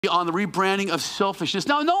On the rebranding of selfishness.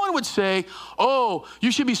 Now, no one would say, oh,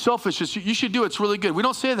 you should be selfish. You should do it. It's really good. We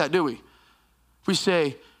don't say that, do we? We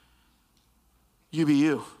say, you be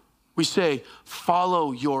you. We say,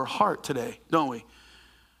 follow your heart today, don't we?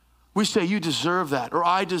 We say, you deserve that, or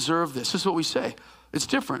I deserve this. This is what we say. It's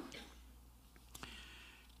different.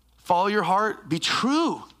 Follow your heart. Be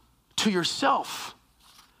true to yourself.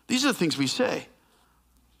 These are the things we say.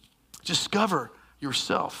 Discover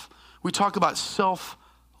yourself. We talk about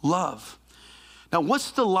self-love. Now,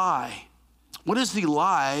 what's the lie? What is the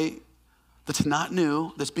lie that's not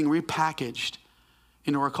new, that's being repackaged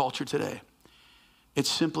into our culture today? It's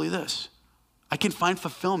simply this. I can find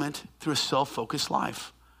fulfillment through a self-focused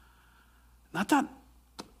life. Not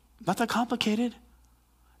that complicated.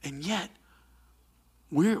 And yet,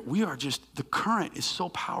 we are just, the current is so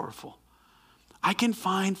powerful. I can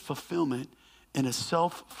find fulfillment in a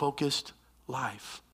self-focused life.